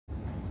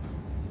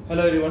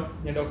Hello everyone,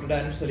 I am Dr.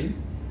 Danish Salim,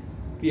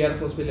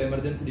 PRS Hospital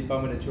Emergency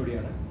Department HOD.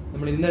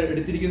 We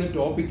have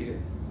topic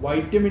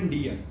vitamin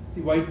D.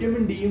 See,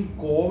 vitamin D and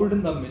COVID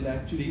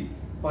actually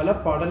pala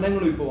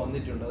പഠനങ്ങൾ ഇപ്പോൾ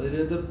വന്നിട്ടുണ്ട്.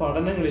 അതായത്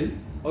പഠനങ്ങളിൽ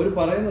അവർ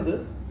പറയുന്നത്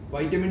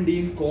vitamin D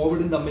and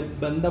COVID തമ്മിൽ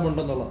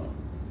ബന്ധമുണ്ടെന്നുള്ളതാണ്.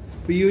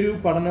 അപ്പോൾ ഈ ഒരു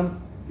പഠനം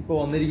ഇപ്പോൾ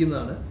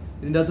വന്നിരിക്കുന്നതാണ്.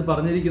 ഇതിന്റെ അകത്ത്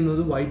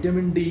പറഞ്ഞിരിക്കുന്നത്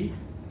vitamin D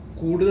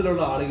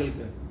കൂടുതലുള്ള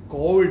ആളുകൾക്ക്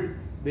കോവിഡ്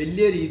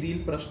വലിയ രീതിയിൽ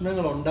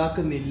പ്രശ്നങ്ങൾ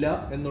ഉണ്ടാക്കുന്നില്ല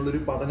എന്നുള്ളൊരു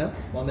പഠനം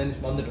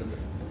വന്നിട്ടുണ്ട്.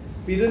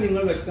 ഇത്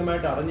നിങ്ങൾ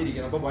വ്യക്തമായിട്ട്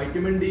അറിഞ്ഞിരിക്കണം. അപ്പോൾ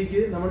വൈറ്റമിൻ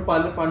ഡിക്ക് നമ്മൾ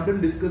പണ്ടും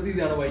ഡിസ്കസ്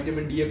ചെയ്താണ്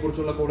വൈറ്റമിൻ ഡിയെ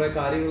കുറിച്ചുള്ള കുറേ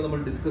കാര്യങ്ങൾ നമ്മൾ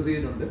ഡിസ്കസ്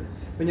ചെയ്തിട്ടുണ്ട്.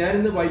 അപ്പോൾ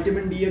ഞാനിന്ന്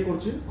വൈറ്റമിൻ ഡിയെ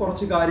കുറിച്ച്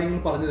കുറച്ച് കാര്യങ്ങൾ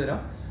പറഞ്ഞു തരാം.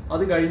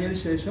 അത് കഴിഞ്ഞതിന്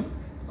ശേഷം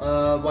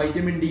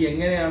വൈറ്റമിൻ ഡി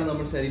എങ്ങനെയാണ്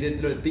നമ്മൾ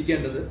ശരീരത്തിൽ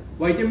എത്തിക്കേണ്ടത്,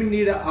 വൈറ്റമിൻ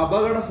ഡിയുടെ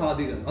അപകട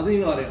സാധ്യത അത്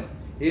നിങ്ങൾ അറിയണം.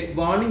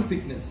 വാർണിംഗ്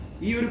സിക്നസ്,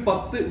 ഈ ഒരു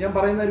 10 ഞാൻ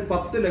പറയുന്ന ഒരു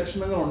 10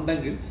 ലക്ഷണങ്ങൾ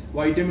ഉണ്ടെങ്കിൽ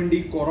വൈറ്റമിൻ ഡി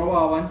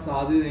കുറവാവാൻ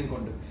സാധ്യതയും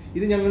കൊണ്ട്.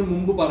 ഇത് ഞങ്ങൾ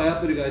മുമ്പ്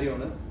പറയാത്തൊരു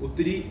കാര്യമാണ്,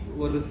 ഒത്തിരി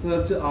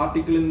റിസർച്ച്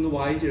ആർട്ടിക്കിളിൽ നിന്ന്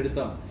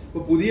വായിച്ചെടുത്താണ്.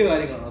 ഇപ്പോൾ പുതിയ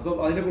കാര്യങ്ങളാണ്, അപ്പോൾ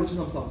അതിനെക്കുറിച്ച്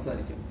നമുക്ക്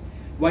സംസാരിക്കാം.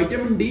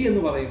 വൈറ്റമിൻ ഡി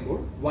എന്ന് പറയുമ്പോൾ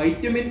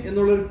വൈറ്റമിൻ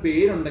എന്നുള്ളൊരു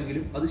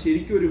പേരുണ്ടെങ്കിലും അത്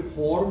ശരിക്കും ഒരു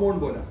ഹോർമോൺ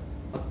പോലെ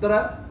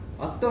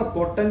അത്ര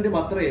പൊട്ടന്റും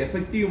അത്ര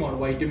എഫക്റ്റീവുമാണ്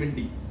വൈറ്റമിൻ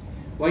ഡി.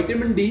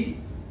 വൈറ്റമിൻ ഡി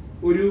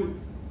ഒരു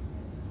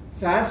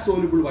ഫാറ്റ്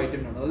സോലുബിൾ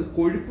വൈറ്റമിൻ ആണ്, അത്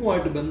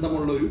കൊഴുപ്പുമായിട്ട്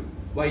ബന്ധമുള്ള ഒരു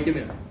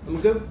വൈറ്റമിൻ ആണ്.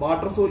 നമുക്ക്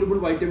വാട്ടർ സോലുബിൾ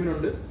വൈറ്റമിൻ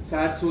ഉണ്ട്,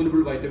 ഫാറ്റ്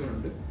സോലുബിൾ വൈറ്റമിൻ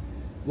ഉണ്ട്.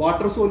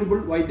 Water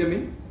soluble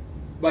vitamin,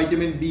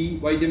 vitamin B,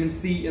 vitamin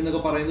C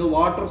എന്നൊക്കെ പറയുന്നത്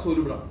വാട്ടർ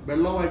സോലുബിൾ ആണ്,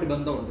 വെള്ളവുമായിട്ട്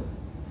ബന്ധമുണ്ട്.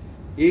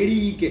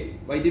 ADEK,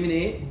 vitamin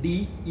A, D,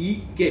 E,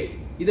 K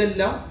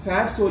ഇതെല്ലാം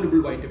ഫാറ്റ് സോലുബിൾ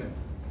വൈറ്റമിൻ.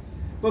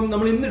 ഇപ്പം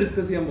നമ്മൾ ഇന്ന്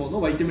ഡിസ്കസ് ചെയ്യാൻ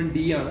പോകുന്നത് വൈറ്റമിൻ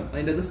ഡി ആണ്.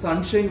 അതിൻ്റെ അത്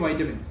സൺഷൈൻ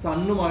വൈറ്റമിൻ,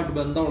 സണ്ണുമായിട്ട്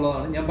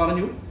ബന്ധമുള്ളതാണ്. ഞാൻ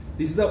പറഞ്ഞു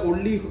ദിസ് ഇസ് ദ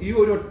ഓൺലി, ഈ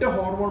ഒരു ഒറ്റ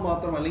ഹോർമോൺ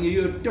മാത്രം അല്ലെങ്കിൽ ഈ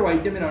ഒറ്റ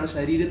വൈറ്റമിൻ ആണ്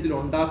ശരീരത്തിൽ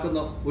ഉണ്ടാക്കുന്ന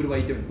ഒരു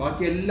വൈറ്റമിൻ.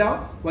 ബാക്കി എല്ലാ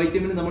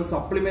വൈറ്റമിനും നമ്മൾ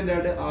സപ്ലിമെന്റ്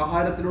ആയിട്ട്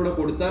ആഹാരത്തിലൂടെ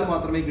കൊടുത്താൽ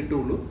മാത്രമേ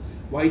കിട്ടുള്ളൂ.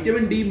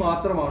 വൈറ്റമിൻ ഡി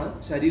മാത്രമാണ്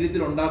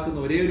ശരീരത്തിൽ ഉണ്ടാക്കുന്ന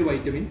ഒരേ ഒരു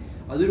വൈറ്റമിൻ.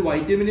 അതൊരു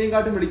വൈറ്റമിനെയും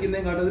കാട്ടും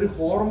വിളിക്കുന്നതിനും കാട്ടും അതൊരു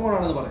ഹോർമോൺ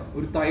ആണെന്ന് പറയാം.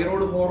 ഒരു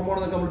തൈറോയ്ഡ് ഹോർമോൺ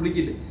എന്നൊക്കെ നമ്മൾ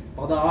വിളിക്കില്ലേ,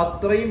 അപ്പൊ അത്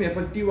അത്രയും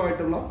എഫക്റ്റീവ്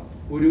ആയിട്ടുള്ള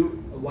ഒരു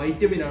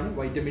വൈറ്റമിൻ ആണ്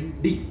വൈറ്റമിൻ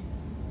ഡി.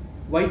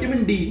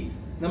 വൈറ്റമിൻ ഡി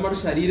നമ്മുടെ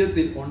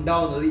ശരീരത്തിൽ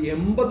ഉണ്ടാവുന്നത്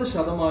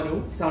 80%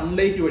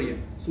 സൺലൈറ്റ്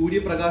വഴിയാണ്,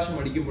 സൂര്യപ്രകാശം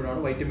അടിക്കുമ്പോഴാണ്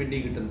വൈറ്റമിൻ ഡി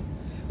കിട്ടുന്നത്.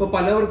 അപ്പൊ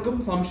പലവർക്കും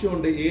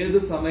സംശയമുണ്ട് ഏത്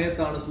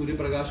സമയത്താണ്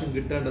സൂര്യപ്രകാശം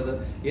കിട്ടേണ്ടത്,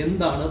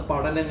 എന്താണ്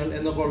പഠനങ്ങൾ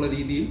എന്നൊക്കെ ഉള്ള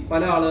രീതിയിൽ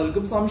പല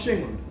ആളുകൾക്കും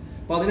സംശയങ്ങളുണ്ട്.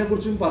 അപ്പൊ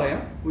അതിനെക്കുറിച്ചും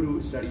പറയാം. ഒരു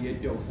സ്റ്റഡി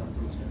ഏറ്റവും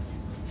അവസാനത്തുള്ള സ്റ്റഡി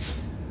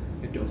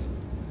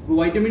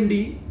വൈറ്റമിൻ ഡി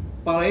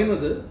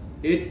പറയുന്നത്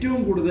ഏറ്റവും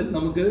കൂടുതൽ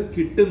നമുക്ക്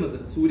കിട്ടുന്നത്,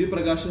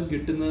 സൂര്യപ്രകാശം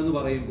കിട്ടുന്നതെന്ന്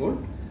പറയുമ്പോൾ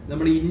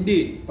നമ്മുടെ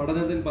ഇന്ത്യയിൽ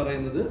പഠനത്തിൽ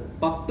പറയുന്നത്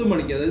 10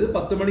 മണിക്ക്, അതായത്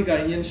 10 മണി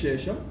കഴിഞ്ഞതിന്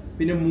ശേഷം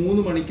പിന്നെ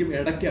 3 മണിക്കും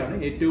ഇടയ്ക്കാണ്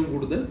ഏറ്റവും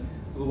കൂടുതൽ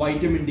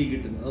വൈറ്റമിൻ ഡി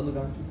കിട്ടുന്നത്. അതൊന്ന്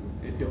കാണിച്ചു.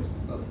 ഏറ്റവും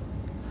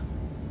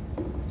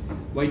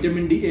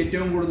വൈറ്റമിൻ ഡി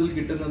ഏറ്റവും കൂടുതൽ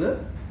കിട്ടുന്നത്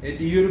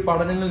ഈ ഒരു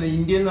പഠനങ്ങൾ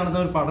ഇന്ത്യയിൽ നടന്ന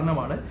ഒരു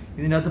പഠനമാണ്.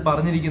 ഇതിൻ്റെ അകത്ത്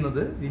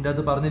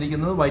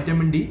പറഞ്ഞിരിക്കുന്നത്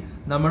വൈറ്റമിൻ ഡി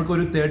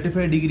നമ്മൾക്കൊരു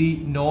 35 degree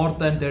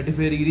north and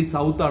 35 degree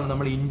south ആണ്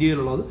നമ്മുടെ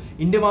ഇന്ത്യയിലുള്ളത്.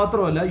 ഇന്ത്യ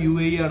മാത്രമല്ല,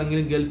 UAE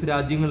ആണെങ്കിലും ഗൾഫ്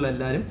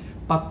രാജ്യങ്ങളിലെല്ലാവരും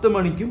 10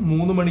 മണിക്കും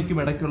 3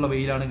 മണിക്കും ഇടയ്ക്കുള്ള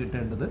വെയിലാണ്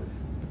കിട്ടേണ്ടത്.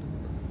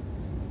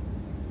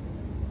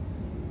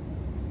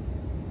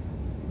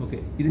 ഓക്കെ,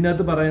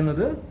 ഇതിനകത്ത്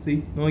പറയുന്നത്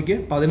നോക്കിയേ,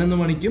 11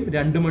 മണിക്കും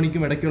 2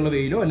 മണിക്കും ഇടയ്ക്കുള്ള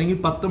വെയിലോ അല്ലെങ്കിൽ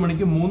 10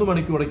 മണിക്കും 3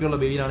 മണിക്കും ഇടയ്ക്കുള്ള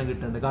വെയിലാണ്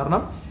കിട്ടേണ്ടത്.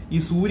 കാരണം ഈ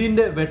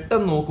സൂര്യന്റെ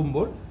വെട്ടം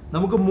നോക്കുമ്പോൾ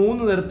നമുക്ക്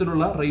 3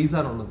 തരത്തിലുള്ള റേസ്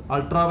ആണുള്ളത്.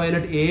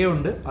 അൾട്രാവയലറ്റ് എ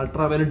ഉണ്ട്,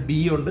 അൾട്രാവയലറ്റ് ബി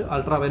ഉണ്ട്,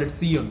 അൾട്രാവയലറ്റ്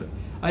സി ഉണ്ട്.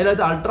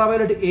 അതിനകത്ത്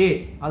അൾട്രാവയലറ്റ് എ,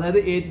 അതായത്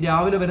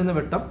രാവിലെ വരുന്ന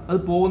വെട്ടം അത്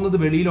പോകുന്നത്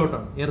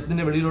വെളിയിലോട്ടാണ്,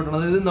 എർത്തിന്റെ വെളിയിലോട്ടാണ്.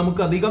 അതായത്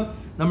നമുക്ക് അധികം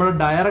നമ്മുടെ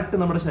ഡയറക്റ്റ്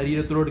നമ്മുടെ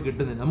ശരീരത്തിലോട്ട്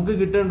കിട്ടുന്നില്ല. നമുക്ക്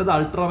കിട്ടേണ്ടത്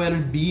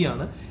അൾട്രാവയലറ്റ് ബി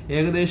ആണ്.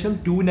 ഏകദേശം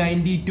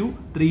 290 to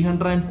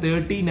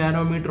 330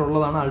 നാനോമീറ്റർ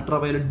ഉള്ളതാണ്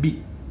അൾട്രാവയലറ്റ് ബി.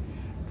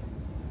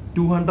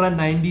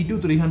 290 to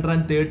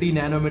 330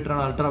 നാനോമീറ്റർ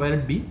ആണ്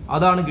അൾട്രാവയലറ്റ് ബി.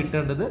 അതാണ്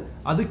കിട്ടേണ്ടത്.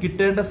 അത്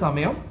കിട്ടേണ്ട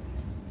സമയം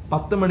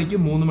 10 മണിക്കും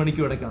 3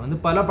 മണിക്കും ഇടയ്ക്കാണ്. ഇത്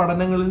പല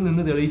പഠനങ്ങളിൽ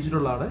നിന്ന്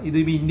തെളിയിച്ചിട്ടുള്ളതാണ്. ഇത്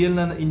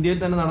ഇന്ത്യയിൽ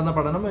തന്നെ നടന്ന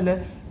പഠനം, അല്ലെ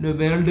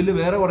വേൾഡിൽ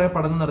വേറെ കുറെ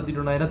പഠനം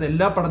നടത്തിയിട്ടുണ്ട്. അതിനകത്ത്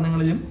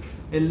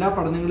എല്ലാ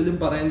പഠനങ്ങളിലും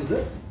പറയുന്നത്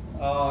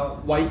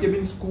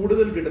വൈറ്റമിൻസ്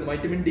കൂടുതൽ കിട്ടുന്നത്,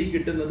 വൈറ്റമിൻ ഡി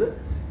കിട്ടുന്നത്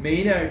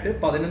മെയിനായിട്ട്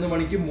 11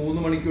 മണിക്കും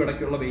 3 മണിക്കും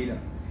ഇടയ്ക്കുള്ള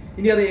വെയിലാണ്.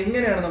 ഇനി അത്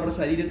എങ്ങനെയാണ് നമ്മുടെ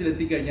ശരീരത്തിൽ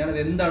എത്തിക്കഴിഞ്ഞാൽ അത്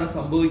എന്താണ്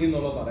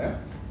സംഭവിക്കുന്നത് പറയാം.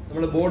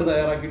 നമ്മൾ ബോർഡ്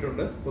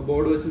തയ്യാറാക്കിയിട്ടുണ്ട്. അപ്പോൾ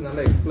ബോർഡ് വെച്ച് നല്ല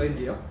എക്സ്പ്ലെയിൻ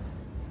ചെയ്യാം.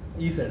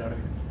 ഈ സൈഡാണ്.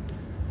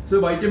 സോ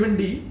വൈറ്റമിൻ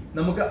ഡി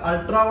നമുക്ക്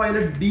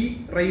അൾട്രാവയലറ്റ് ഡി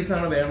റേസ്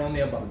ആണ് വേണമെന്ന്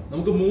ഞാൻ പറഞ്ഞു.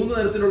 നമുക്ക് 3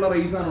 തരത്തിലുള്ള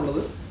റേസ്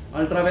ആണുള്ളത്.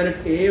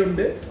 അൾട്രാവയലറ്റ് എ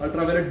ഉണ്ട്,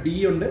 അൾട്രാവയലറ്റ് ബി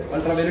ഉണ്ട്,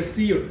 അൾട്രാവയലറ്റ്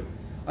സി ഉണ്ട്.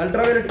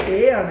 അൾട്രാവയലറ്റ്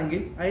എ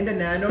ആണെങ്കിൽ അതിന്റെ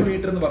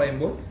നാനോമീറ്റർ എന്ന്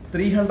പറയുമ്പോൾ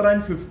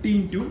 315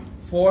 to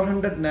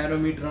 400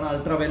 നാനോമീറ്റർ ആണ്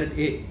അൾട്രാവയലറ്റ്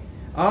എ.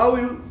 ആ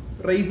ഒരു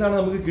റേസ് ആണ്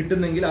നമുക്ക്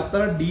കിട്ടുന്നെങ്കിൽ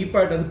അത്ര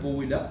ഡീപ്പായിട്ട് അത്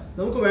പോവില്ല.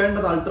 നമുക്ക്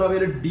വേണ്ടത്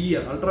അൾട്രാവയലറ്റ് ഡി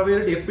ആണ്.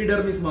 അൾട്രാവയലറ്റ്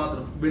എപ്പിഡെർമിസ്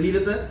മാത്രം,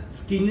 വെളിയിലത്തെ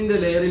സ്കിന്നിന്റെ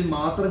ലെയറിൽ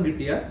മാത്രം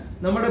കിട്ടിയാൽ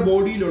നമ്മുടെ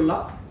ബോഡിയിലുള്ള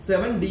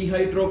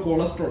 7-ഡീഹൈഡ്രോ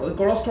കൊളസ്ട്രോൾ, അത്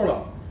കൊളസ്ട്രോൾ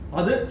ആണ്,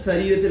 അത്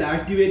ശരീരത്തിൽ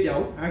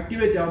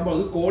ആക്ടിവേറ്റ് ആകുമ്പോൾ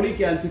അത്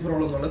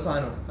കോളികാൽസിഫറോൾ എന്നുള്ള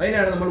സാധനമാണ്.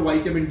 അതിനാണ് നമ്മൾ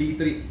vitamin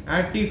D3,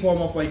 active form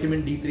of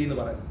vitamin D3 എന്ന്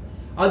പറയുന്നത്.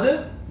 അത്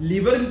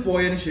ലിവറിൽ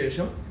പോയതിനു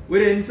ശേഷം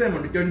ഒരു എൻസൈം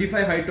ഉണ്ട്,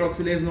 25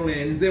 ഹൈഡ്രോക്സിലേസ് എന്നുള്ള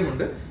എൻസൈം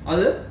ഉണ്ട്.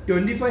 അത്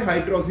 25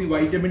 ഹൈഡ്രോക്സി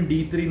വൈറ്റമിൻ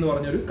D3 എന്ന്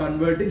പറഞ്ഞൊരു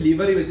കൺവേർട്ട്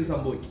ലിവറിൽ വെച്ച്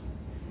സംഭവിക്കും.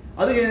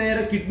 അത് കഴിഞ്ഞ്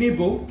നേരെ കിഡ്നി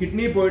പോകും.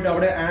 കിഡ്നി പോയിട്ട്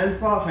അവിടെ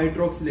ആൽഫ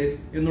ഹൈഡ്രോക്സിലേസ്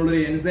എന്നുള്ളൊരു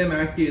എൻസൈം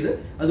ആക്ട് ചെയ്ത്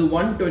അത്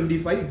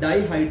 125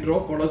 ഡൈഹൈഡ്രോ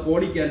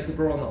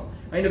കോളികാൽസിട്രോൾ എന്നാവും.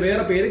 അതിന്റെ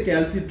വേറെ പേര്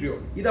കാൽസിട്രിയോൾ.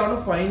 ഇതാണ്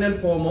final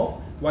form of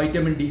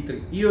vitamin D3.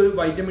 ഈ ഒരു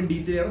വൈറ്റമിൻ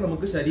D3 ആണ്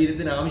നമുക്ക്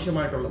ശരീരത്തിന്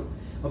ആവശ്യമായിട്ടുള്ളത്.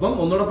 അപ്പം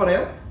ഒന്നുകൂടെ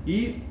പറയാം, ഈ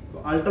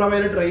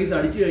അൾട്രാവയലറ്റ് റേസ്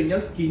അടിച്ചു കഴിഞ്ഞാൽ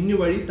സ്കിന്ന്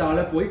വഴി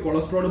താഴെ പോയി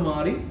കൊളസ്ട്രോൾ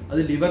മാറി അത്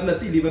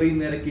ലിവറിലെത്തി, ലിവറിൽ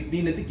നിന്ന് നേരെ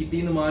കിഡ്നിയിലെത്തി,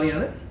 കിഡ്നിയിൽ നിന്ന്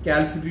മാറിയാണ്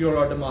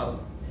കാൽസിട്രിയോളായിട്ട്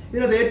മാറുന്നത്.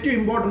 ഇതിനകത്ത് ഏറ്റവും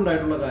ഇമ്പോർട്ടന്റ്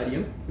ആയിട്ടുള്ള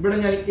കാര്യം ഇവിടെ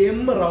ഞാൻ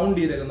റൗണ്ട്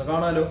ചെയ്തേക്കുന്നു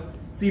കാണാലോ.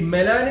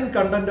 മെലാനിൻ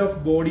കണ്ടന്റ് ഓഫ്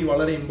ബോഡി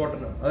വളരെ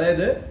ഇമ്പോർട്ടന്റ് ആണ്.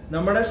 അതായത്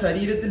നമ്മുടെ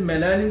ശരീരത്തിൽ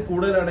മെലാനിൻ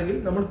കൂടുതലാണെങ്കിൽ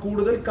നമ്മൾ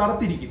കൂടുതൽ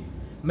കറുത്തിരിക്കും,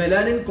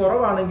 മെലാനിൻ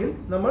കുറവാണെങ്കിൽ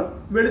നമ്മൾ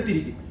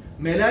വെളുത്തിരിക്കും.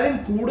 മെലാനിൻ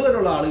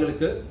കൂടുതലുള്ള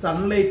ആളുകൾക്ക്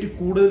സൺലൈറ്റ്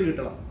കൂടുതൽ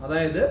കിട്ടണം.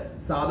 അതായത്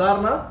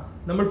സാധാരണ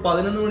നമ്മൾ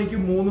 11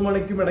 മണിക്കും 3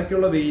 മണിക്കും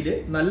ഇടയ്ക്കുള്ള വെയില്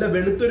നല്ല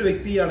വെളുത്തൊരു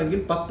വ്യക്തിയാണെങ്കിൽ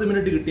 10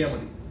 മിനിറ്റ് കിട്ടിയാൽ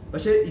മതി.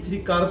 പക്ഷെ ഇച്ചിരി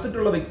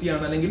കറുത്തിട്ടുള്ള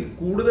വ്യക്തിയാണ് അല്ലെങ്കിൽ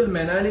കൂടുതൽ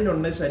മെലാനിൻ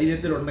ഉണ്ട്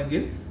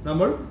ശരീരത്തിലുണ്ടെങ്കിൽ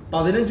നമ്മൾ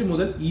 15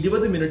 മുതൽ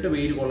 20 മിനിറ്റ്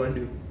വെയിൽ കൊള്ളേണ്ടി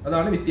വരും.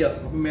 അതാണ്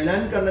വ്യത്യാസം. അപ്പൊ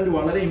മെലാനിൻ കണ്ടന്റ്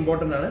വളരെ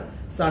ഇമ്പോർട്ടന്റ് ആണ്.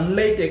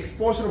 സൺലൈറ്റ്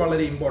എക്സ്പോഷർ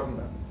വളരെ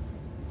ഇമ്പോർട്ടന്റ് ആണ്.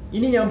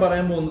 ഇനി ഞാൻ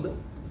പറയാൻ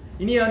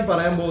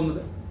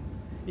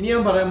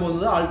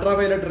പോകുന്നത്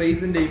അൾട്രാവയലറ്റ്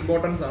റേസിന്റെ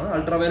ഇമ്പോർട്ടൻസ് ആണ്.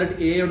 അൾട്രാവയലറ്റ്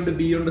A ഉണ്ട്,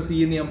 B ഉണ്ട്, C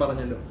എന്ന് ഞാൻ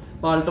പറഞ്ഞല്ലോ.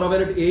 അപ്പൊ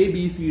അൾട്രാവയലറ്റ്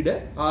A-B-Cയുടെ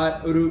ആ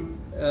ഒരു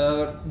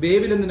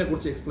വേവ് ലെന്തിനെ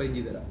കുറിച്ച് എക്സ്പ്ലെയിൻ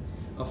ചെയ്തുതരാം.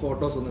 ആ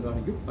ഫോട്ടോസ് ഒന്ന്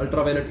കാണിക്കും.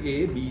 അൾട്രാവയലറ്റ്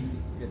A-B-C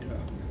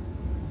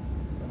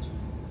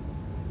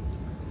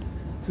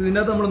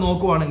ഇതിനകത്ത് നമ്മൾ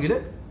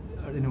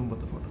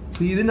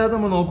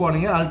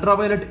നോക്കുവാണെങ്കിൽ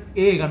അൾട്രാവയലറ്റ്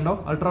A കണ്ടോ,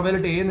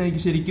 അൾട്രാവയലറ്റ് A എന്ന്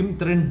എനിക്ക് ശരിക്കും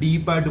ഇത്രയും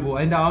ഡീപ്പായിട്ട് പോകും,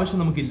 അതിന്റെ ആവശ്യം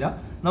നമുക്കില്ല.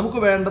 നമുക്ക്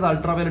വേണ്ടത്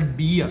അൾട്രാവയലറ്റ്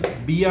B ആണ്.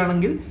 B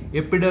ആണെങ്കിൽ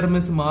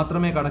എപ്പിഡെർമിസ്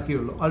മാത്രമേ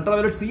കടക്കുകയുള്ളൂ.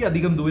 അൾട്രാവയലറ്റ് C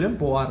അധികം ദൂരം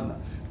പോകാറില്ല.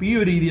 അപ്പൊ ഈ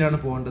ഒരു രീതിയിലാണ്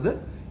പോകേണ്ടത്.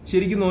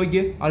 ശരിക്കും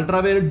നോക്കിയേ,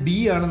 അൾട്രാവയലറ്റ് D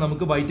ആണ്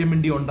നമുക്ക് വൈറ്റമിൻ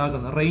D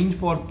ഉണ്ടാക്കുന്നത്. Range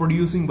four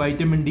producing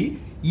vitamin D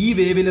ഈ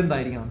വേവ് ലെന്ത്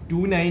ആയിരിക്കണം.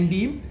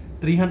 290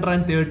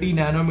 330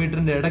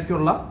 നാനോമീറ്ററിന്റെ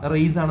ഇടയ്ക്കുള്ള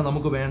റേസ് ആണ്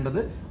നമുക്ക് വേണ്ടത്.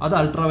 അത്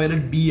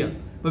അൾട്രാവയലറ്റ് B ആണ്.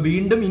 അപ്പൊ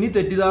വീണ്ടും ഇനി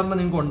തെറ്റിദ്ധാരണ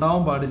നിങ്ങൾക്ക്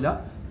ഉണ്ടാവാൻ പാടില്ല.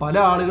 പല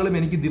ആളുകളും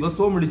എനിക്ക്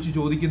ദിവസവും വിളിച്ച്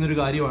ചോദിക്കുന്ന ഒരു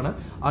കാര്യമാണ്,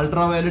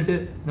 അൾട്രാവയലറ്റ്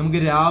നമുക്ക്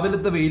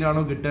രാവിലത്തെ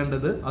വെയിലാണോ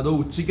കിട്ടേണ്ടത് അതോ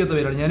ഉച്ചയ്ക്കത്തെ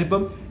വെയിലാണോ?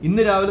 ഞാനിപ്പം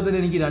ഇന്ന് രാവിലെ തന്നെ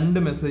എനിക്ക് 2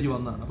 മെസ്സേജ്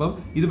വന്നതാണ്. അപ്പം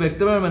ഇത്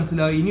വ്യക്തമായി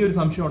മനസ്സിലാകും, ഇനി ഒരു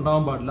സംശയം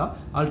ഉണ്ടാവാൻ പാടില്ല.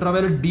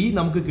 അൾട്രാവയലറ്റ് D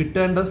നമുക്ക്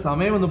കിട്ടേണ്ട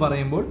സമയം എന്ന്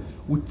പറയുമ്പോൾ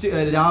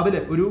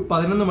രാവിലെ ഒരു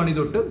 11 മണി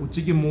തൊട്ട്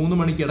ഉച്ചയ്ക്ക്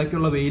 3 മണിക്ക്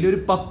ഇടയ്ക്കുള്ള വെയിൽ ഒരു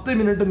 10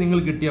 മിനിറ്റ്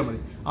നിങ്ങൾ കിട്ടിയാൽ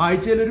മതി.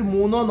 ആഴ്ചയിൽ ഒരു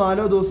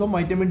 3-4 ദിവസം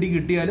വൈറ്റമിൻ D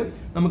കിട്ടിയാലും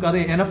നമുക്കത്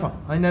എനഫാണ്,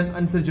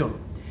 അതിനനുസരിച്ചുള്ളൂ.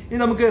 ഇനി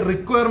നമുക്ക്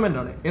റിക്വയർമെന്റ്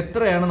ആണ്,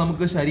 എത്രയാണ്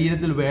നമുക്ക്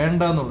ശരീരത്തിൽ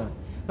വേണ്ടതെന്നുള്ളത്.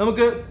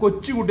 നമുക്ക്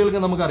കൊച്ചു കുട്ടികൾക്ക്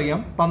നമുക്കറിയാം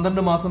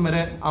 12 മാസം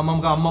വരെ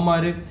നമുക്ക്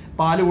അമ്മമാര്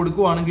പാല്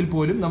കൊടുക്കുവാണെങ്കിൽ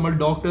പോലും നമ്മൾ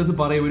ഡോക്ടേഴ്സ്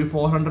പറയും ഒരു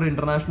 400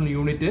 ഇന്റർനാഷണൽ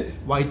യൂണിറ്റ്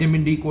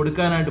വൈറ്റമിൻ D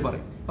കൊടുക്കാനായിട്ട്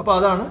പറയും. അപ്പൊ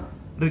അതാണ്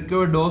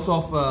റിക്വയർഡ് ഡോസ്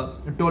ഓഫ്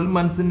 12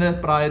 മന്ത്സിന്റെ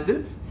പ്രായത്തിൽ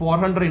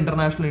 400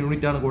 ഇന്റർനാഷണൽ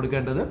യൂണിറ്റ് ആണ്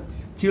കൊടുക്കേണ്ടത്.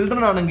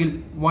 ചിൽഡ്രൻ ആണെങ്കിൽ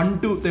 1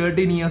 to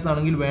 13 ഇയേഴ്സ്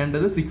ആണെങ്കിൽ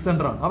വേണ്ടത്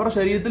 600 ആണ്. അവരുടെ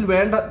ശരീരത്തിൽ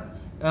വേണ്ട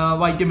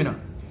വൈറ്റമിൻ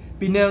ആണ്.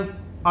 പിന്നെ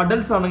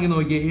അഡൽട്സ് ആണെങ്കിൽ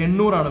നോക്കിയേ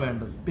 800 ആണ്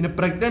വേണ്ടത്. പിന്നെ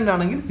പ്രഗ്നന്റ്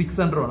ആണെങ്കിൽ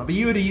 600 ആണ്. അപ്പൊ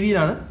ഈ ഒരു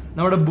രീതിയിലാണ്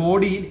നമ്മുടെ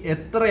ബോഡിയിൽ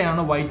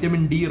എത്രയാണ്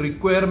വൈറ്റമിൻ D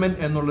റിക്വയർമെന്റ്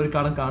എന്നുള്ളൊരു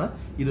കണക്കാണ്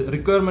ഇത്.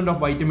 Requirement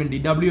of vitamin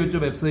D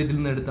WHO വെബ്സൈറ്റിൽ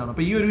നിന്ന് എടുത്താണ്.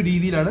 അപ്പൊ ഈ ഒരു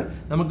രീതിയിലാണ്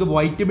നമുക്ക്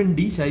വൈറ്റമിൻ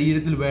D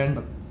ശരീരത്തിൽ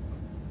വേണ്ടത്.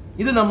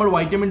 ഇത് നമ്മൾ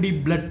വൈറ്റമിൻ D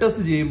ബ്ലഡ്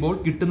ടെസ്റ്റ് ചെയ്യുമ്പോൾ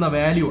കിട്ടുന്ന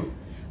വാല്യൂ ആണ്.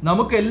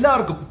 നമുക്ക്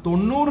എല്ലാവർക്കും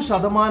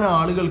 90%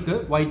 ആളുകൾക്ക്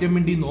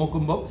വൈറ്റമിൻ D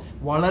നോക്കുമ്പോൾ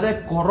വളരെ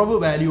കുറവ്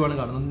വാല്യൂ ആണ്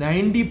കാണുന്നത്.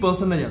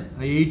 90% ആണ്.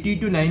 80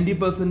 to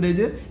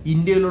 90%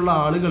 ഇന്ത്യയിലുള്ള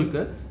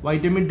ആളുകൾക്ക്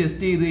വൈറ്റമിൻ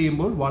ടെസ്റ്റ് ചെയ്ത്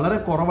കഴിയുമ്പോൾ വളരെ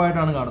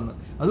കുറവായിട്ടാണ് കാണുന്നത്.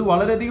 അത്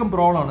വളരെയധികം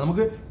പ്രോബ്ലം ആണ്.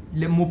 നമുക്ക്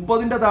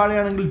 30ന്റെ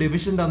താഴെയാണെങ്കിൽ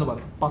ഡെഫിഷ്യന്റ് എന്ന്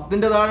പറയും,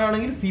 10ന്റെ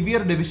താഴെയാണെങ്കിൽ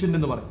സിവിയർ ഡെഫിഷ്യന്റ്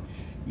എന്ന് പറയും.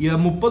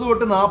 30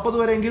 തൊട്ട് 40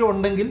 വരെയെങ്കിലും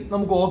ഉണ്ടെങ്കിൽ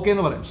നമുക്ക് ഓക്കെ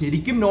എന്ന് പറയാം.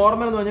 ശരിക്കും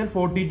നോർമൽ എന്ന് പറഞ്ഞാൽ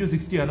 40 to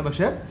 60 ആണ്.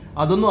 പക്ഷെ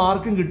അതൊന്നും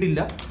ആർക്കും കിട്ടില്ല.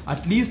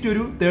 അറ്റ്ലീസ്റ്റ്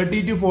ഒരു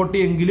 30 to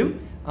 40 എങ്കിലും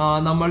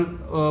നമ്മൾ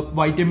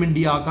വൈറ്റമിൻ D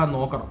ആക്കാൻ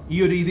നോക്കണം. ഈ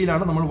ഒരു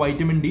രീതിയിലാണ് നമ്മൾ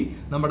വൈറ്റമിൻ D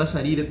നമ്മുടെ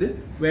ശരീരത്തിൽ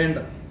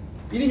വേണ്ടത്.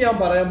 ഇനി ഞാൻ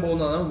പറയാൻ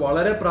പോകുന്നതാണ്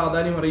വളരെ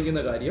പ്രാധാന്യം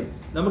അറിയിക്കുന്ന കാര്യം.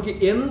 നമുക്ക്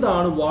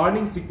എന്താണ്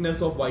warning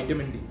signals of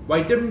vitamin D?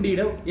 Vitamin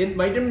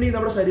D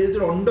നമ്മുടെ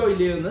ശരീരത്തിൽ ഉണ്ടോ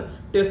ഇല്ലയോ എന്ന്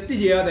ടെസ്റ്റ്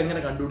ചെയ്യാതെ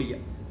എങ്ങനെ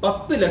കണ്ടുപിടിക്കാം?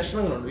 10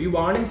 ലക്ഷണങ്ങളുണ്ട്. ഈ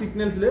വാർണിംഗ്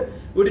സിഗ്നൽസിൽ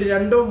ഒരു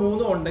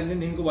 2-3 ഉണ്ടെങ്കിൽ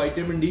നിങ്ങൾക്ക്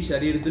വൈറ്റമിൻ D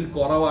ശരീരത്തിൽ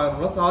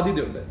കുറവാകാനുള്ള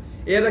സാധ്യതയുണ്ട്.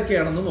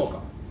 ഏതൊക്കെയാണെന്ന്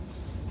നോക്കാം.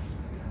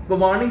 ഇപ്പൊ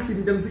വാർണിംഗ്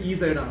സിംറ്റംസ് ഈ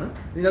സൈഡാണ്.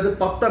 ഇതിനകത്ത്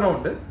 10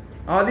 ഉണ്ട്.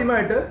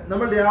 ആദ്യമായിട്ട്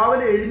നമ്മൾ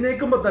രാവിലെ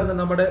എഴുന്നേൽക്കുമ്പോൾ തന്നെ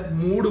നമ്മുടെ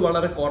മൂഡ്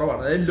വളരെ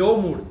കുറവാണ്, അതായത് ലോ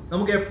മൂഡ്.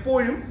 നമുക്ക്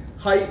എപ്പോഴും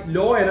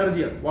ലോ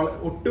എനർജിയാണ്,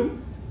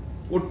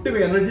 ഒട്ടും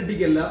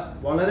എനർജറ്റിക് അല്ല,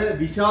 വളരെ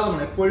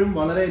വിഷാദമാണ്, എപ്പോഴും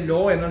വളരെ ലോ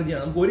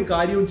എനർജിയാണ്. നമുക്ക് ഒരു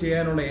കാര്യവും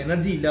ചെയ്യാനുള്ള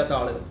എനർജി ഇല്ലാത്ത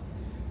ആളുകൾ.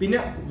 പിന്നെ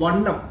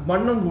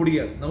വണ്ണം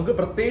കൂടിയാണ്. നമുക്ക്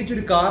പ്രത്യേകിച്ച്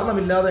ഒരു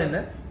കാരണമില്ലാതെ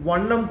തന്നെ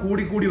വണ്ണം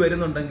കൂടി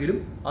വരുന്നുണ്ടെങ്കിലും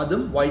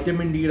അതും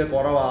വൈറ്റമിൻ ഡിയുടെ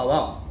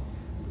കുറവാവാം.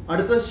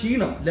 അടുത്ത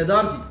ക്ഷീണം,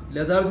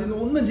 ലതാർജി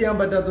ഒന്നും ചെയ്യാൻ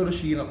പറ്റാത്ത ഒരു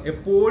ക്ഷീണം,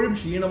 എപ്പോഴും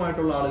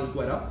ക്ഷീണമായിട്ടുള്ള ആളുകൾക്ക്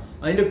വരാം.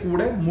 അതിന്റെ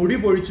കൂടെ മുടി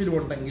പൊഴിച്ചിലും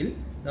ഉണ്ടെങ്കിൽ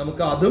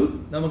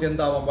നമുക്ക്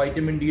എന്താവാം,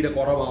 വൈറ്റമിൻ ഡിയുടെ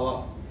കുറവാവാം.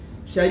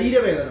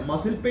 ശരീരവേദന,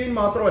 മസിൽ പെയിൻ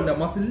മാത്രമല്ല,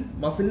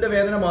 മസിലിന്റെ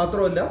വേദന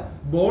മാത്രമല്ല,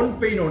 ബോൺ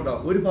പെയിൻ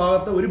ഉണ്ടാവും. ഒരു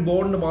ഭാഗത്ത് ഒരു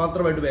ബോണിന്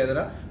മാത്രമായിട്ട് വേദന,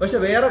 പക്ഷെ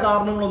വേറെ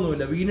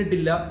കാരണങ്ങളൊന്നുമില്ല,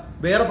 വീണിട്ടില്ല,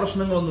 വേറെ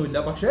പ്രശ്നങ്ങളൊന്നുമില്ല,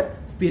 പക്ഷെ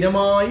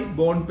സ്ഥിരമായി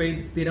ബോൺ പെയിൻ,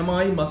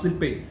 സ്ഥിരമായി മസിൽ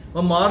പെയിൻ,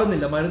 അപ്പം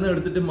മാറുന്നില്ല, മരുന്ന്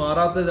എടുത്തിട്ട്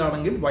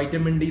മാറാത്തതാണെങ്കിൽ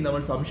വൈറ്റമിൻ ഡി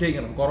നമ്മൾ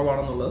സംശയിക്കണം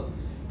കുറവാണെന്നുള്ളത്.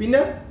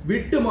 പിന്നെ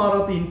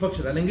വിട്ടുമാറാത്ത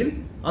ഇൻഫെക്ഷൻ, അല്ലെങ്കിൽ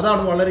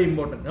അതാണ് വളരെ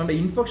ഇമ്പോർട്ടന്റ്. കാരണം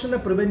ഇൻഫെക്ഷനെ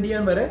പ്രിവെന്റ്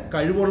ചെയ്യാൻ വരെ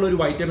കഴിവുള്ള ഒരു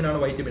വൈറ്റമിൻ ആണ്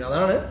വൈറ്റമിൻ.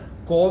 അതാണ്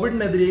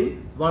കോവിഡിനെതിരെയും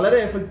വളരെ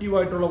എഫക്റ്റീവ്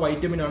ആയിട്ടുള്ള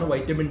വൈറ്റമിൻ ആണ്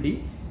വൈറ്റമിൻ ഡി.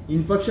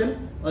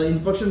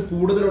 ഇൻഫെക്ഷൻ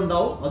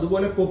കൂടുതലുണ്ടാവും.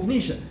 അതുപോലെ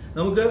കൊഗ്നീഷൻ,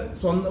 നമുക്ക്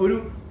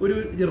ഒരു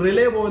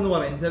റിലേ എന്ന്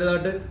പറയും,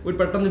 ചിലതായിട്ട് ഒരു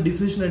പെട്ടെന്ന്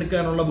ഡിസിഷൻ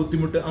എടുക്കാനുള്ള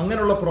ബുദ്ധിമുട്ട്,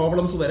 അങ്ങനെയുള്ള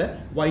പ്രോബ്ലംസ് വരെ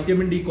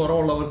വൈറ്റമിൻ ഡി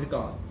കുറവുള്ളവർക്ക്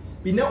കാണും.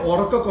 പിന്നെ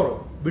ഉറക്കക്കുറവ്,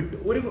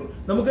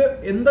 നമുക്ക്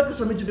എന്തൊക്കെ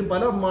ശ്രമിച്ചിട്ടും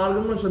പല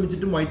മാർഗങ്ങളും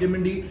ശ്രമിച്ചിട്ടും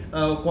വൈറ്റമിൻ ഡി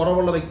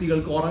കുറവുള്ള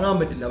വ്യക്തികൾക്ക് ഉറങ്ങാൻ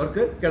പറ്റില്ല.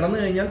 അവർക്ക് കിടന്നു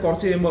കഴിഞ്ഞാൽ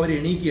കുറച്ച് കഴിയുമ്പോൾ അവർ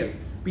എണീക്കുകയാണ്.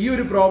 ഈ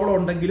ഒരു പ്രോബ്ലം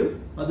ഉണ്ടെങ്കിലും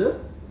അത്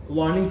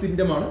വാർണിംഗ്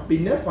സിംറ്റം ആണ്.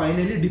 പിന്നെ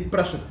ഫൈനലി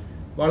ഡിപ്രഷൻ,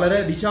 വളരെ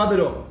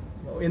വിഷാദരോഗം,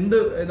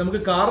 നമുക്ക്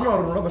കാരണം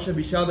അറിഞ്ഞൂടാ, പക്ഷെ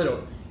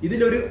വിഷാദരോഗം,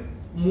 ഇതിലൊരു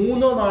 3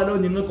 or 4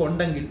 നിങ്ങൾക്ക്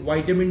ഉണ്ടെങ്കിൽ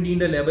വൈറ്റമിൻ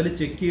ഡിന്റെ ലെവൽ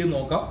ചെക്ക് ചെയ്ത്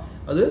നോക്കാം.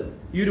 അത്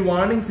ഈ ഒരു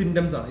വാർണിംഗ്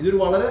സിംറ്റംസ് ആണ്. ഇതൊരു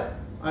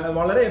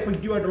വളരെ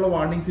എഫക്റ്റീവ് ആയിട്ടുള്ള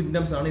വാർണിംഗ്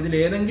സിംറ്റംസ് ആണ്. ഇതിൽ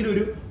ഏതെങ്കിലും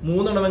ഒരു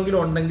 3 എണ്ണമെങ്കിലും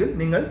ഉണ്ടെങ്കിൽ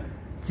നിങ്ങൾ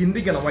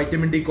ചിന്തിക്കണം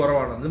വൈറ്റമിൻ ഡി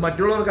കുറവാണ്. ഇത്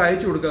മറ്റുള്ളവർക്ക്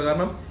അയച്ചു കൊടുക്കുക.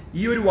 കാരണം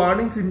ഈ ഒരു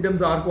വാർണിംഗ്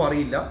സിംറ്റംസ് ആർക്കും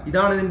അറിയില്ല.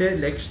 ഇതാണ് ഇതിന്റെ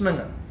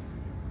ലക്ഷണങ്ങൾ.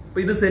 അപ്പൊ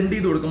ഇത് സെൻഡ്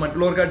ചെയ്ത് കൊടുക്കുക,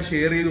 മറ്റുള്ളവർക്കായിട്ട്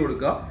ഷെയർ ചെയ്ത്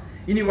കൊടുക്കുക.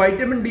 ഇനി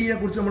വൈറ്റമിൻ ഡിനെ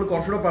കുറിച്ച് നമ്മൾ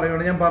കുറച്ചുകൂടെ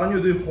പറയുകയാണ്. ഞാൻ പറഞ്ഞു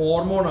ഇത്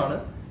ഹോർമോൺ ആണ്.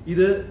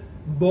 ഇത്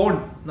ബോൺ,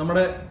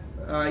 നമ്മുടെ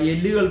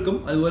എല്ലുകൾക്കും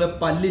അതുപോലെ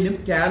പല്ലിനും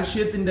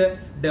കാൽഷ്യത്തിന്റെ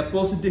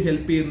ഡെപ്പോസിറ്റ്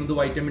ഹെൽപ്പ് ചെയ്യുന്നത്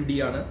വൈറ്റമിൻ ഡി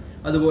ആണ്.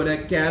 അതുപോലെ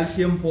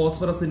കാൽഷ്യം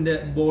ഫോസ്ഫറസിന്റെ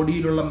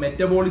ബോഡിയിലുള്ള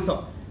മെറ്റബോളിസം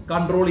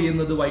കൺട്രോൾ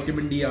ചെയ്യുന്നത്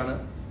വൈറ്റമിൻ ഡി ആണ്.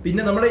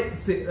 പിന്നെ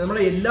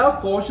നമ്മുടെ എല്ലാ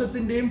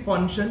കോശത്തിന്റെയും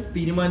ഫംഗ്ഷൻ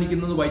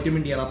തീരുമാനിക്കുന്നത്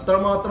വൈറ്റമിൻ ഡി ആണ്.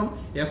 അത്രമാത്രം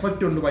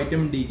എഫക്റ്റ് ഉണ്ട്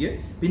വൈറ്റമിൻ ഡിക്ക്.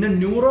 പിന്നെ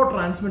ന്യൂറോ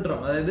ട്രാൻസ്മിറ്റർ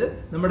ആണ്, അതായത്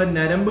നമ്മുടെ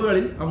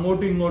ഞരമ്പുകളിൽ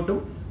അങ്ങോട്ടും ഇങ്ങോട്ടും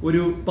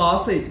ഒരു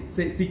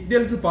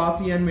സിഗ്നൽസ് പാസ്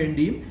ചെയ്യാൻ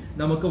വേണ്ടിയും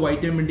നമുക്ക്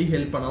വൈറ്റമിൻ ഡി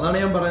ഹെൽപ്പ് ആണ്. അതാണ്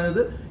ഞാൻ പറയുന്നത്,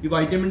 ഈ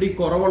വൈറ്റമിൻ ഡി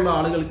കുറവുള്ള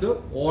ആളുകൾക്ക്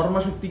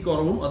ഓർമ്മശക്തി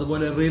കുറവും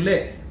അതുപോലെ റിലേ,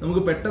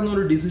 നമുക്ക് പെട്ടെന്ന്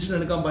ഒരു ഡിസിഷൻ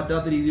എടുക്കാൻ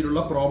പറ്റാത്ത രീതിയിലുള്ള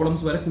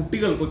പ്രോബ്ലംസ് വരെ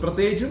കുട്ടികൾക്ക്,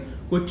 പ്രത്യേകിച്ചും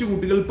കൊച്ചു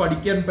കുട്ടികൾ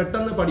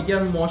പെട്ടെന്ന്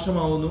പഠിക്കാൻ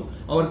മോശമാവുന്നു,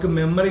 അവർക്ക്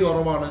മെമ്മറി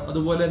കുറവാണ്.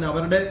 അതുപോലെ തന്നെ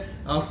അവരുടെ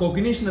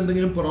കൊഗ്നീഷൻ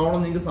എന്തെങ്കിലും പ്രോബ്ലം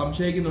നിങ്ങൾക്ക്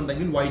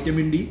സംശയിക്കുന്നുണ്ടെങ്കിൽ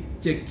വൈറ്റമിൻ ഡി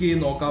ചെക്ക്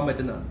ചെയ്ത് നോക്കാൻ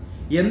പറ്റുന്നതാണ്.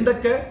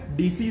 എന്തൊക്കെ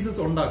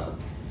ഡിസീസസ് ഉണ്ടാക്കും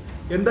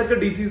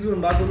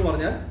എന്ന്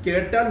പറഞ്ഞാൽ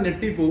കേട്ടാൽ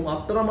ഞെട്ടിപ്പോവും.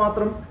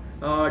 അത്രമാത്രം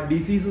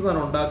ഡിസീസസ് ആണ്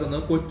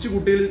ഉണ്ടാക്കുന്നത്. കൊച്ചു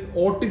കുട്ടികളിൽ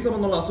ഓട്ടിസം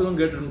എന്നുള്ള അസുഖം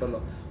കേട്ടിട്ടുണ്ടല്ലോ.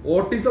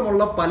 ഓട്ടിസം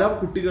ഉള്ള പല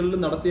കുട്ടികളിലും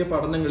നടത്തിയ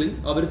പഠനങ്ങളിൽ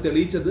അവർ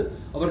തെളിയിച്ചത്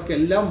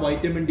അവർക്കെല്ലാം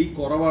വൈറ്റമിൻ ഡി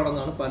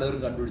കുറവാണെന്നാണ് പലരും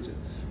കണ്ടുപിടിച്ചത്.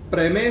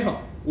 പ്രമേഹം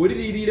ഒരു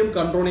രീതിയിലും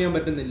കൺട്രോൾ ചെയ്യാൻ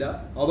പറ്റുന്നില്ല.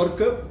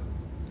 അവർക്ക്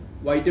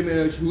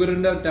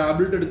ഷുഗറിന്റെ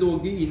ടാബ്ലറ്റ് എടുത്തു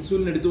നോക്കി,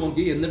 ഇൻസുലിൻ എടുത്തു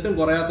നോക്കി, എന്നിട്ടും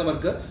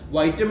കുറയാത്തവർക്ക്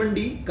വൈറ്റമിൻ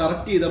ഡി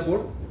കറക്റ്റ്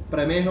ചെയ്തപ്പോൾ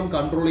പ്രമേഹം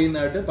കൺട്രോൾ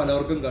ചെയ്യുന്നതായിട്ട്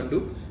പലർക്കും കണ്ടു.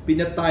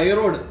 പിന്നെ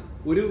തൈറോയ്ഡ്,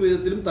 ഒരു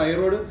വിധത്തിലും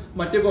തൈറോയ്ഡ്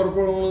മറ്റു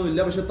കുഴപ്പങ്ങളൊന്നും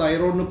ഇല്ല, പക്ഷെ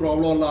തൈറോയിഡിന്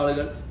പ്രോബ്ലം ഉള്ള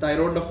ആളുകൾ,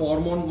 തൈറോയിഡിന്റെ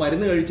ഹോർമോൺ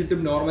മരുന്ന് കഴിച്ചിട്ടും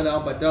നോർമൽ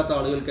ആവാൻ പറ്റാത്ത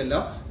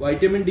ആളുകൾക്കെല്ലാം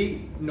വൈറ്റമിൻ ഡി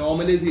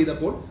നോർമലൈസ്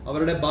ചെയ്തപ്പോൾ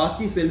അവരുടെ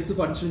ബാക്കി സെൽസ്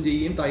ഫംഗ്ഷൻ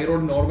ചെയ്യുകയും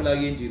തൈറോയിഡ് നോർമൽ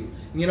ആകുകയും ചെയ്തു.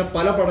 ഇങ്ങനെ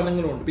പല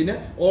പഠനങ്ങളുണ്ട്. പിന്നെ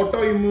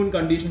ഓട്ടോ ഇമ്മ്യൂൺ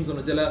കണ്ടീഷൻസ്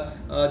ഉണ്ട്,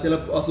 ചില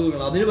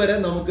അസുഖങ്ങൾ. അതിന് വരെ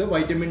നമുക്ക്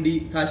വൈറ്റമിൻ ഡി,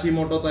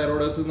 ഹാഷിമോട്ടോ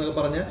തൈറോയിഡോസിസ് എന്നൊക്കെ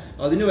പറഞ്ഞ്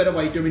അതിന് വരെ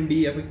വൈറ്റമിൻ ഡി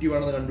എഫക്റ്റീവ്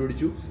ആണെന്ന്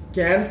കണ്ടുപിടിച്ചു.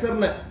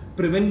 ക്യാൻസറിനെ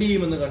പ്രിവെന്റ്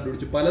ചെയ്യുമെന്ന്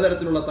കണ്ടുപിടിച്ചു.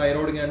 പലതരത്തിലുള്ള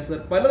തൈറോയ്ഡ് ക്യാൻസർ,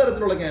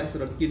 പലതരത്തിലുള്ള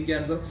ക്യാൻസർ, സ്കിൻ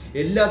ക്യാൻസർ,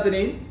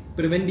 എല്ലാത്തിനെയും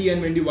പ്രിവെന്റ് ചെയ്യാൻ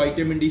വേണ്ടി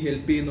വൈറ്റമിൻ ഡി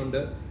ഹെൽപ്പ്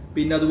ചെയ്യുന്നുണ്ട്.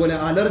 പിന്നെ അതുപോലെ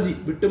അലർജി,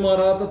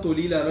 വിട്ടുമാറാത്ത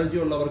തൊലിയിൽ അലർജി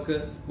ഉള്ളവർക്ക്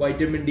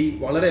വൈറ്റമിൻ ഡി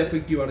വളരെ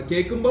എഫക്റ്റീവ് ആണ്.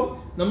 കേൾക്കുമ്പോൾ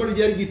നമ്മൾ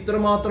വിചാരിക്കും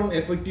ഇത്രമാത്രം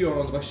എഫക്റ്റീവ്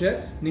ആണോന്ന്. പക്ഷെ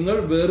നിങ്ങൾ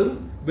വെറും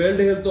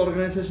വേൾഡ് ഹെൽത്ത്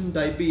ഓർഗനൈസേഷൻ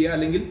ടൈപ്പ് ചെയ്യുക,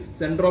 അല്ലെങ്കിൽ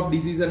centre of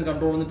disease and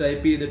control എന്ന്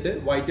ടൈപ്പ് ചെയ്തിട്ട്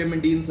വൈറ്റമിൻ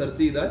ഡി എന്ന്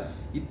സെർച്ച് ചെയ്താൽ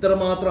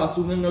ഇത്രമാത്രം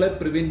അസുഖങ്ങളെ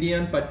പ്രിവെന്റ്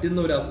ചെയ്യാൻ പറ്റുന്ന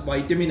ഒരു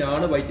വൈറ്റമിൻ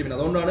ആണ് വൈറ്റമിൻ.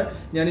 അതുകൊണ്ടാണ്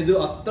ഞാനിത്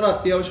അത്ര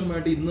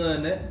അത്യാവശ്യമായിട്ട് ഇന്ന്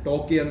തന്നെ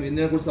ടോക്ക് ചെയ്യാൻ,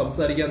 ഇതിനെ കുറിച്ച്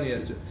സംസാരിക്കാന്ന്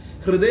വിചാരിച്ചു.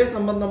 ഹൃദയ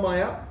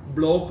സംബന്ധമായ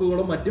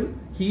ബ്ലോക്കുകളും മറ്റും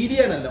ഹീൽ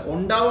ചെയ്യാനല്ല,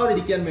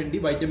 ഉണ്ടാവാതിരിക്കാൻ വേണ്ടി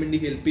വൈറ്റമിൻ ഡി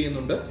ഹെൽപ്പ്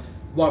ചെയ്യുന്നുണ്ട്.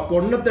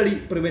 പൊണ്ണത്തടി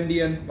പ്രിവെന്റ്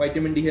ചെയ്യാൻ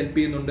വൈറ്റമിൻ ഡി ഹെൽപ്പ്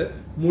ചെയ്യുന്നുണ്ട്.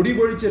 മുടി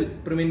പൊഴിച്ചൽ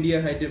പ്രിവെന്റ്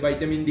ചെയ്യാൻ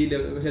വൈറ്റമിൻ ഡി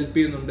ഹെൽപ്പ്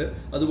ചെയ്യുന്നുണ്ട്.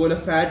 അതുപോലെ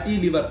ഫാറ്റി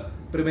ലിവർ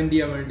പ്രിവെന്റ്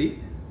ചെയ്യാൻ വേണ്ടി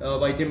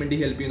വൈറ്റമിൻ ഡി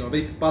ഹെൽപ്പ് ചെയ്യുന്നു.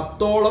 അപ്പൊ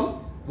 10ഓളം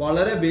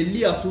വളരെ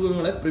വലിയ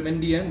അസുഖങ്ങളെ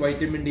പ്രിവെന്റ് ചെയ്യാൻ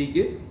വൈറ്റമിൻ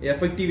ഡിക്ക്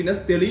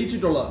എഫക്റ്റീവ്നെസ്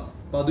തെളിയിച്ചിട്ടുള്ളതാണ്.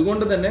 അപ്പൊ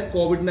അതുകൊണ്ട് തന്നെ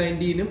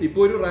കോവിഡ്-19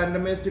 ഇപ്പോൾ ഒരു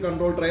റാൻഡമൈസ്ഡ്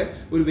കൺട്രോൾ ട്രയൽ,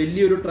 ഒരു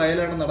വലിയൊരു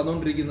ട്രയലാണ്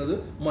നടന്നുകൊണ്ടിരിക്കുന്നത്.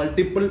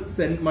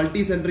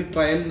 മൾട്ടി സെൻട്രിക്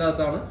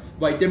ട്രയലിനകത്താണ്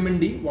വൈറ്റമിൻ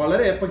ഡി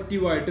വളരെ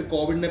എഫക്റ്റീവ് ആയിട്ട്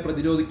കോവിഡിനെ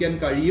പ്രതിരോധിക്കാൻ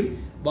കഴിയും.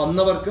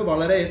 വന്നവർക്ക്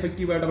വളരെ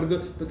എഫക്റ്റീവായിട്ട്, അവർക്ക്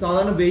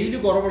സാധാരണ വെയിൽ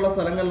കുറവുള്ള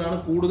സ്ഥലങ്ങളിലാണ്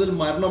കൂടുതൽ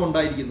മരണം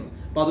ഉണ്ടായിരിക്കുന്നത്.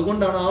 അപ്പൊ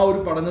അതുകൊണ്ടാണ് ആ ഒരു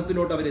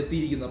പഠനത്തിലോട്ട് അവർ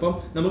എത്തിയിരിക്കുന്നത്. അപ്പം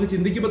നമുക്ക്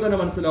ചിന്തിക്കുമ്പോൾ തന്നെ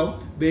മനസ്സിലാവും,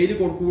 വെയിൽ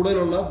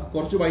കൂടുതലുള്ള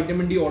കുറച്ച്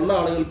വൈറ്റമിൻ ഡി ഉള്ള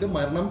ആളുകൾക്ക്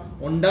മരണം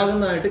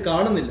ഉണ്ടാകുന്നതായിട്ട്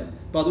കാണുന്നില്ല.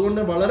 അപ്പൊ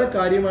അതുകൊണ്ട് വളരെ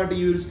കാര്യമായിട്ട്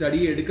ഈ ഒരു സ്റ്റഡി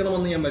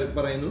എടുക്കണമെന്ന് ഞാൻ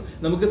പറയുന്നു.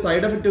 നമുക്ക്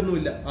സൈഡ് എഫക്റ്റ്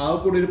ഒന്നുമില്ല. ആ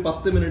കൂടെ ഒരു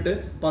 10 മിനിറ്റ്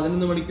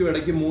 11 മണിക്കും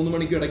ഇടയ്ക്ക് 3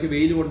 മണിക്കും ഇടയ്ക്ക്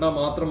വെയിൽ കൊണ്ടാൽ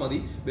മാത്രം മതി,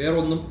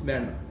 വേറൊന്നും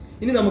വേണ്ട.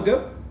 ഇനി നമുക്ക്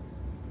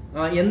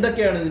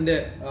എന്തൊക്കെയാണ് ഇതിന്റെ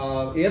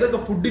ഏതൊക്കെ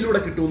ഫുഡിലൂടെ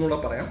കിട്ടുമെന്നുള്ള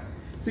പറയാം.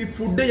 ഈ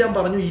ഫുഡ് ഞാൻ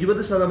പറഞ്ഞു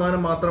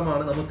 20%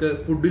 മാത്രമാണ് നമുക്ക്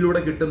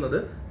ഫുഡിലൂടെ കിട്ടുന്നത്.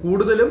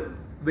 കൂടുതലും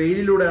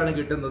വെയിലിലൂടെയാണ്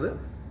കിട്ടുന്നത്.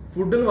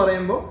 ഫുഡ് എന്ന്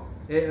പറയുമ്പോൾ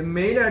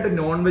മെയിൻ ആയിട്ട്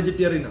നോൺ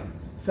വെജിറ്റേറിയൻ ആണ്.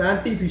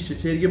 ഫാറ്റി ഫിഷ്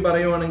ശരിക്കും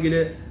പറയുവാണെങ്കിൽ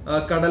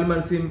കടൽ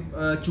മത്സ്യം,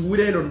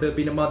 ചൂരയിലുണ്ട്,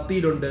 പിന്നെ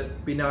മത്തിയിലുണ്ട്,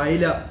 പിന്നെ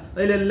അയില,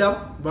 അതിലെല്ലാം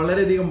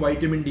വളരെയധികം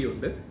വൈറ്റമിൻ ഡി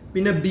ഉണ്ട്.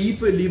 പിന്നെ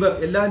ബീഫ് ലിവർ,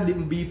 എല്ലാ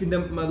ബീഫിന്റെ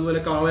അതുപോലെ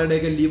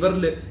കാളയുടെയൊക്കെ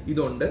ലിവറിൽ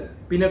ഇതുണ്ട്.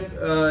 പിന്നെ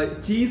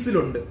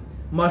ചീസിലുണ്ട്.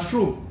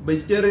 മഷ്റൂം,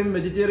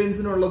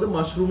 വെജിറ്റേറിയൻസിനുള്ളത്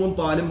മഷ്റൂമും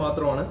പാലും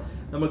മാത്രമാണ്.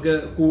 നമുക്ക്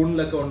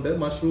കൂണിലൊക്കെ ഉണ്ട്,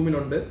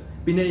 മഷ്റൂമിനുണ്ട്.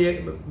 പിന്നെ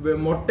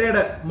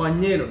മുട്ടയുടെ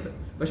മഞ്ഞയിലുണ്ട്.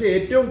 പക്ഷെ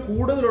ഏറ്റവും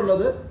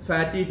കൂടുതലുള്ളത്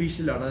ഫാറ്റി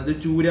ഫിഷിലാണ്. അതായത്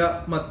ചൂര,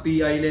 മത്തി,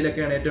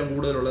 അയിലയിലൊക്കെയാണ് ഏറ്റവും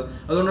കൂടുതലുള്ളത്.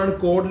 അതുകൊണ്ടാണ്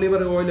കോഡ്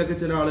ലിവർ ഓയിലൊക്കെ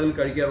ചില ആളുകൾ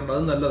കഴിക്കാറുണ്ട്.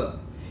 അത് നല്ലതാണ്.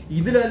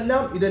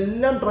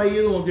 ഇതെല്ലാം ട്രൈ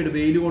ചെയ്ത് നോക്കിയിട്ട്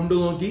വെയിൽ കൊണ്ട്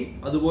നോക്കി,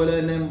 അതുപോലെ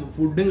തന്നെ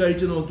ഫുഡും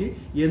കഴിച്ചു നോക്കി,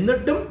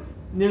 എന്നിട്ടും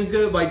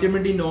നിങ്ങൾക്ക്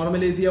വൈറ്റമിൻ ഡി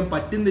നോർമലൈസ് ചെയ്യാൻ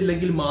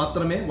പറ്റുന്നില്ലെങ്കിൽ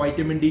മാത്രമേ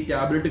വൈറ്റമിൻ ഡി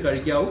ടാബ്ലറ്റ്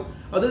കഴിക്കാവൂ.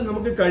 അത്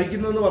നമുക്ക്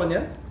കഴിക്കുന്നതെന്ന്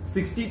പറഞ്ഞാൽ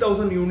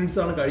 60,000 യൂണിറ്റ്സ്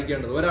ആണ്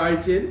കഴിക്കേണ്ടത്.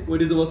 ഒരാഴ്ചയിൽ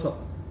ഒരു ദിവസം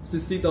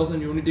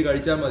 60,000 യൂണിറ്റ്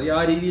കഴിച്ചാൽ മതി.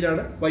 ആ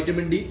രീതിയിലാണ്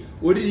വൈറ്റമിൻ ഡി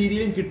ഒരു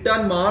രീതിയിലും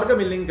കിട്ടാൻ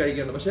മാർഗമില്ലെങ്കിൽ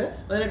കഴിക്കേണ്ടത്. പക്ഷെ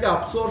അതിനൊക്കെ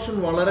അബ്സോർഷൻ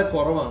വളരെ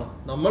കുറവാണ്.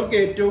 നമ്മൾക്ക്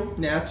ഏറ്റവും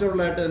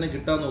നാച്ചുറൽ ആയിട്ട് തന്നെ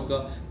കിട്ടാൻ നോക്കുക.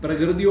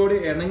 പ്രകൃതിയോട്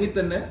ഇണങ്ങി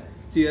തന്നെ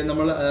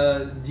നമ്മൾ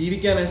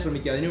ജീവിക്കാനായി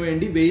ശ്രമിക്കുക.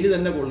 അതിനുവേണ്ടി വെയിൽ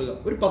തന്നെ കൊള്ളുക.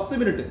 ഒരു 10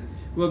 മിനിറ്റ്.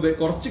 ഇപ്പൊ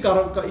കുറച്ച്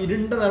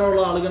ഇരുണ്ട നിറമുള്ള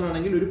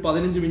ആളുകളാണെങ്കിൽ ഒരു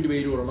 15 മിനിറ്റ്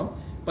വെയിൽ കൊള്ളണം.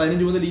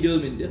 15 മുതൽ 20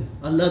 മിനിറ്റ്.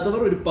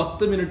 അല്ലാത്തവർ ഒരു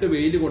 10 മിനിറ്റ്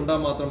വെയിൽ കൊണ്ടാൽ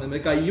മാത്രം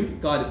നമ്മുടെ കൈയും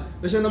കാലും.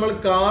 പക്ഷെ നമ്മൾ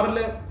കാറിൽ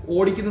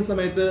ഓടിക്കുന്ന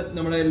സമയത്ത്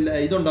നമ്മുടെ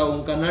ഇതുണ്ടാവും,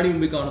 കണ്ണാടി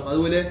മുമ്പിൽ കാണും.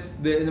 അതുപോലെ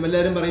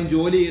എല്ലാവരും പറയും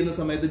ജോലി ചെയ്യുന്ന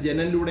സമയത്ത്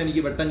ജനലിലൂടെ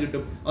എനിക്ക് വെട്ടം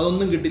കിട്ടും.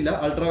 അതൊന്നും കിട്ടില്ല.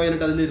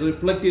 അൾട്രാവയലറ്റ് അതിൽ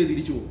റിഫ്ലക്ട് ചെയ്ത്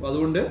തിരിച്ചു പോകും.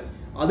 അതുകൊണ്ട്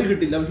അത്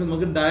കിട്ടില്ല. പക്ഷെ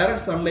നമുക്ക്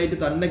ഡയറക്റ്റ് സൺലൈറ്റ്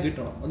തന്നെ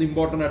കിട്ടണം. അത്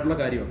ഇമ്പോർട്ടന്റ് ആയിട്ടുള്ള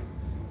കാര്യമാണ്.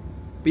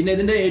 പിന്നെ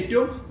ഇതിന്റെ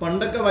ഏറ്റവും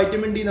പണ്ടൊക്കെ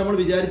വൈറ്റമിൻ ഡി നമ്മൾ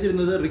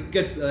വിചാരിച്ചിരുന്നത്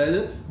റിക്കറ്റ്സ്,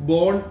 അതായത്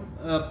ബോൺ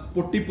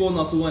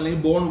പൊട്ടിപ്പോകുന്ന അസുഖം,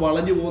 അല്ലെങ്കിൽ ബോൺ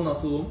വളഞ്ഞു പോകുന്ന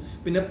അസുഖവും,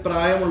 പിന്നെ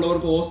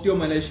പ്രായമുള്ളവർക്ക് ഓസ്റ്റിയോ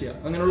മലേഷ്യ,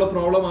 അങ്ങനെയുള്ള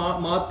പ്രോബ്ലം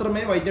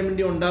മാത്രമേ വൈറ്റമിൻ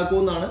ഡി ഉണ്ടാക്കൂ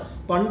എന്നാണ്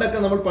പണ്ടൊക്കെ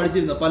നമ്മൾ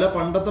പഠിച്ചിരുന്നത്. പല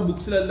പണ്ടത്തെ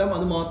ബുക്സിലെല്ലാം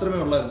അത് മാത്രമേ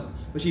ഉള്ളായിരുന്നു.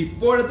 പക്ഷെ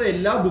ഇപ്പോഴത്തെ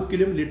എല്ലാ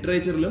ബുക്കിലും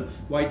ലിറ്ററേച്ചറിലും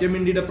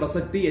വൈറ്റമിൻ ഡിയുടെ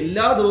പ്രസക്തി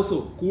എല്ലാ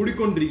ദിവസവും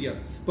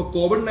കൂടിക്കൊണ്ടിരിക്കുകയാണ്. ഇപ്പൊ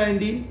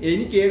COVID-19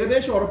 എനിക്ക്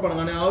ഏകദേശം ഉറപ്പാണ്.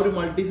 കാരണം ആ ഒരു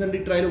മൾട്ടി സെന്ററി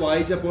ട്രയൽ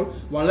വായിച്ചപ്പോൾ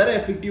വളരെ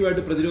എഫക്റ്റീവ്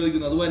ആയിട്ട്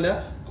പ്രതിരോധിക്കുന്നു. അതുപോലെ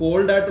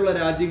കോൾഡ് ആയിട്ടുള്ള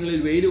രാജ്യങ്ങളിൽ,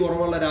 വെയിൽ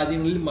കുറവുള്ള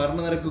രാജ്യങ്ങളിൽ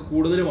മരണനിരക്ക്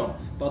കൂടുതലുമാണ്.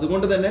 അപ്പൊ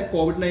അതുകൊണ്ട് തന്നെ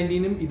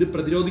COVID-19 ഇത്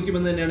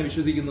പ്രതിരോധിക്കുമെന്ന് തന്നെയാണ്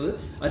വിശ്വസിക്കുന്നത്.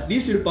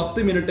 അറ്റ്ലീസ്റ്റ് ഒരു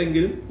 10 മിനിറ്റ്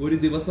എങ്കിലും ഒരു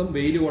ദിവസം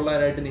വെയിൽ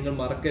കൊള്ളാനായിട്ട് നിങ്ങൾ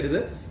മറക്കരുത്.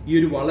 ഈ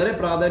ഒരു വളരെ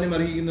പ്രാധാന്യം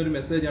അർഹിക്കുന്ന ഒരു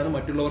മെസ്സേജാണ്.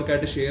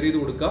 മറ്റുള്ളവർക്കായിട്ട് ഷെയർ ചെയ്ത്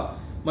കൊടുക്കുക.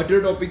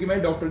 മറ്റൊരു ടോപ്പിക്കുമായി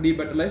ഡോക്ടർ ഡി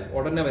ബെറ്റർ ലൈഫ്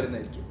ഉടനെ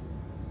വരുന്നതായിരിക്കും.